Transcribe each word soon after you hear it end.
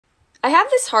I have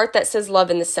this heart that says love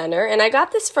in the center, and I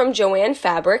got this from Joann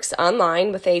Fabrics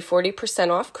online with a 40%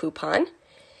 off coupon.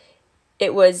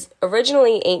 It was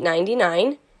originally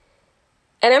 $8.99.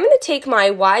 And I'm going to take my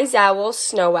Wise Owl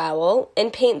Snow Owl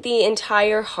and paint the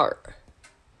entire heart.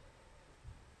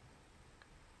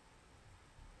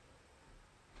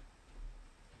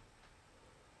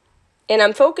 And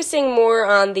I'm focusing more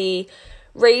on the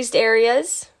raised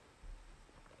areas.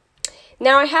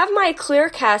 Now I have my clear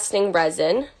casting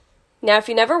resin. Now if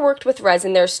you never worked with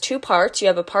resin, there's two parts. You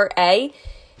have a part A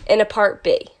and a part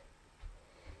B.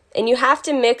 And you have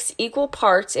to mix equal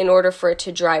parts in order for it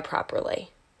to dry properly.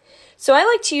 So I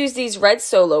like to use these red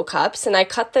Solo cups, and I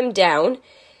cut them down,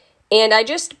 and I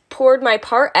just poured my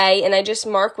part A, and I just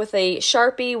mark with a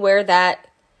Sharpie where that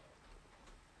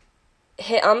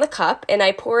hit on the cup, and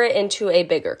I pour it into a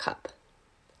bigger cup.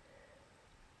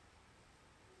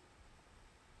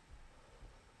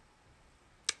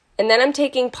 And then I'm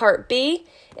taking part B,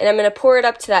 and I'm going to pour it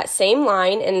up to that same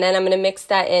line, and then I'm going to mix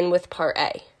that in with part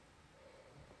A.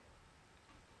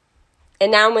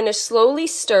 And now I'm going to slowly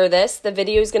stir this. The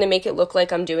video is going to make it look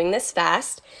like I'm doing this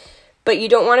fast, but you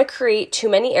don't want to create too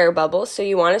many air bubbles, so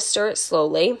you want to stir it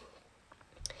slowly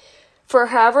for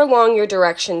however long your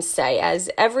directions say, as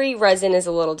every resin is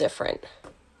a little different.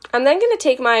 I'm then going to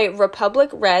take my Republic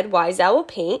Red Wise Owl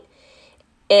paint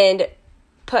and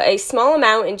put a small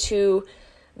amount into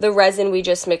the resin we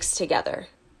just mixed together.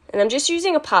 And I'm just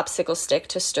using a popsicle stick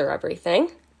to stir everything.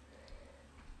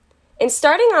 And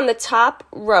starting on the top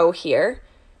row here,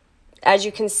 as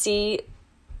you can see,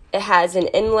 it has an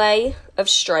inlay of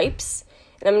stripes.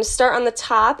 And I'm going to start on the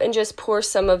top and just pour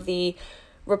some of the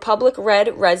Republic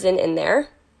Red resin in there.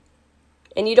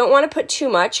 And you don't want to put too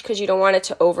much because you don't want it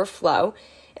to overflow.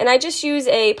 And I just use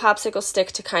a popsicle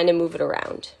stick to kind of move it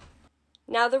around.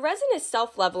 Now the resin is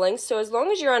self-leveling, so as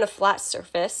long as you're on a flat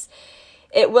surface,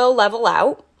 it will level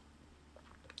out.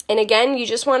 And again, you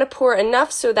just want to pour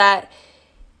enough so that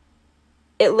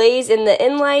it lays in the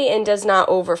inlay and does not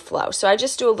overflow. So I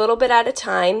just do a little bit at a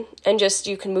time, and just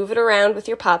you can move it around with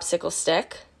your popsicle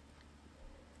stick.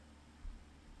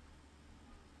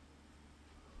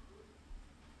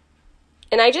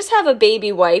 And I just have a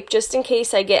baby wipe just in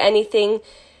case I get anything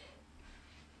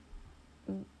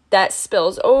that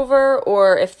spills over,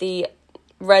 or if the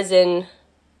resin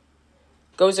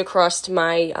goes across to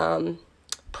my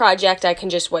project, I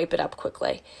can just wipe it up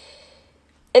quickly.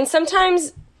 And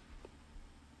sometimes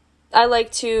I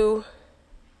like to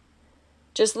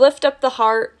just lift up the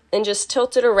heart and just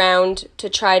tilt it around to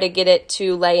try to get it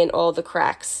to lay in all the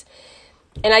cracks.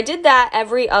 And I did that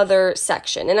every other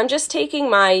section. And I'm just taking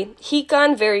my heat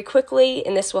gun very quickly,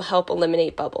 and this will help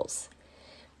eliminate bubbles.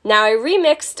 Now I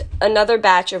remixed another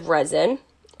batch of resin,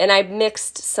 and I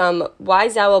mixed some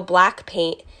Wise Owl black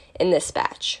paint in this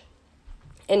batch.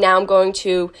 And now I'm going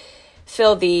to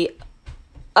fill the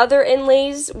other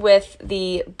inlays with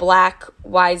the black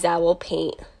Wise Owl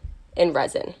paint and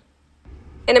resin.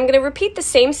 And I'm going to repeat the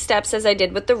same steps as I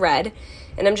did with the red,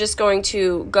 and I'm just going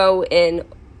to go in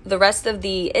the rest of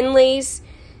the inlays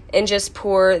and just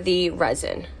pour the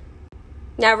resin.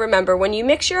 Now remember, when you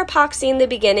mix your epoxy in the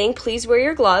beginning, please wear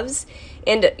your gloves,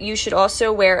 and you should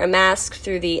also wear a mask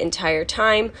through the entire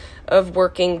time of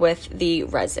working with the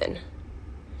resin.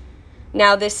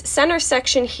 Now this center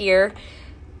section here,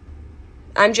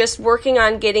 I'm just working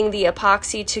on getting the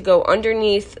epoxy to go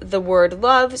underneath the word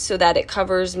love so that it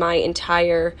covers my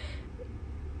entire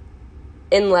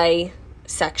inlay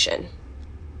section.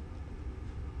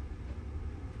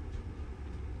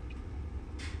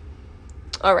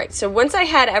 All right, so once I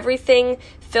had everything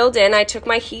filled in, I took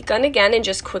my heat gun again and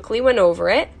just quickly went over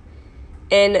it.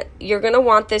 And you're going to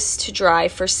want this to dry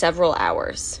for several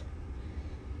hours.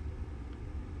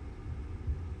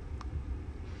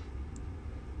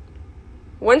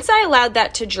 Once I allowed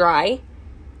that to dry,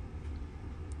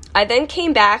 I then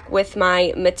came back with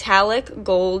my metallic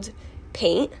gold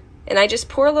paint, and I just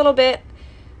pour a little bit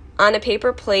on a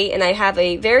paper plate, and I have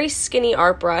a very skinny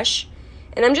art brush,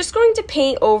 and I'm just going to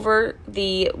paint over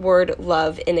the word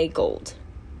love in a gold.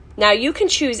 Now you can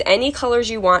choose any colors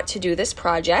you want to do this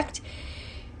project.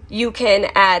 You can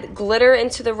add glitter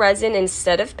into the resin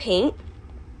instead of paint,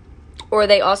 or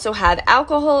they also have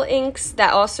alcohol inks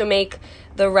that also make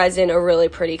the resin a really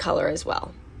pretty color as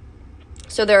well.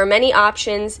 So there are many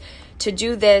options to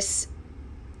do this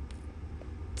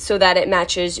so that it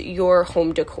matches your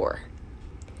home decor.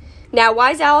 Now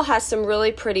Wise Owl has some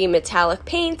really pretty metallic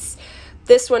paints.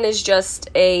 This one is just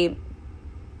a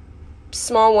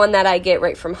small one that I get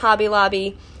right from Hobby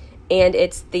Lobby, and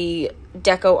it's the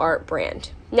Deco Art brand.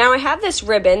 Now I have this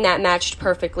ribbon that matched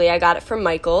perfectly. I got it from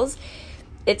Michael's,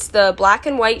 It's the black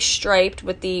and white striped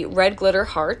with the red glitter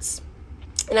hearts.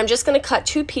 And I'm just going to cut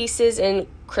 2 pieces and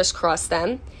crisscross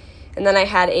them. And then I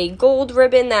had a gold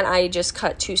ribbon that I just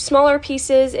cut 2 smaller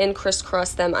pieces and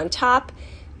crisscross them on top.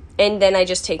 And then I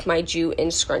just take my jute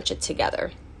and scrunch it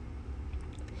together.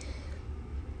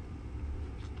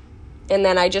 And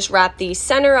then I just wrap the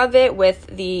center of it with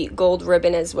the gold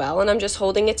ribbon as well. And I'm just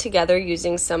holding it together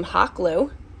using some hot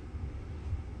glue.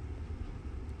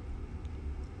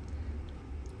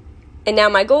 And now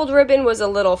my gold ribbon was a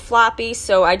little floppy,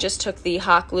 so I just took the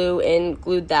hot glue and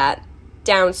glued that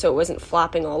down so it wasn't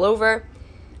flopping all over.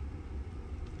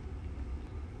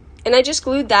 And I just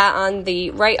glued that on the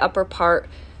right upper part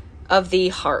of the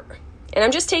heart. And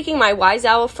I'm just taking my Wise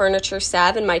Owl Furniture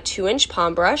salve and my 2-inch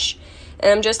palm brush,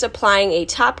 and I'm just applying a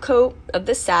top coat of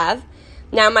the salve.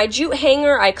 Now my jute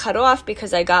hanger I cut off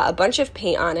because I got a bunch of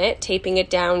paint on it. Taping it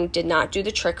down did not do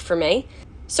the trick for me.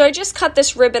 So I just cut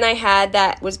this ribbon I had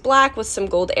that was black with some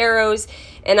gold arrows,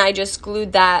 and I just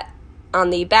glued that on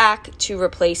the back to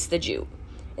replace the jute.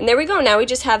 And there we go. Now we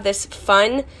just have this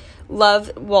fun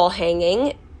love wall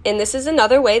hanging, and this is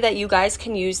another way that you guys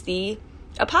can use the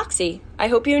epoxy. I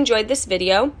hope you enjoyed this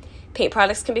video. Paint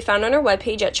products can be found on our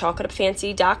webpage at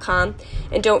chalkitupfancy.com,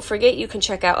 and don't forget you can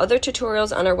check out other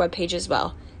tutorials on our webpage as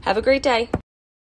well. Have a great day.